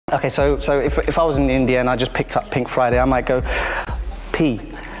Okay, so if I was in India and I just picked up Pink Friday, I might go, P,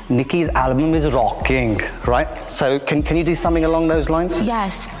 Nicki's album is rocking, right? So can you do something along those lines?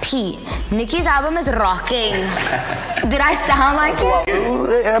 Yes, P, Nicki's album is rocking. Did I sound like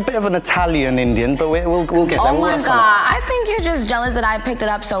it? A bit of an Italian Indian, but we'll get there. Oh my God, I think you're just jealous that I picked it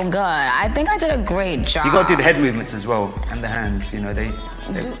up so good. I think I did a great job. You got to do the head movements as well, and the hands, you know, they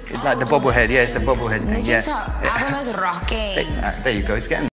like the bobblehead. Yeah, it's the bobblehead thing. Nicki's album is rocking. There you go, it's getting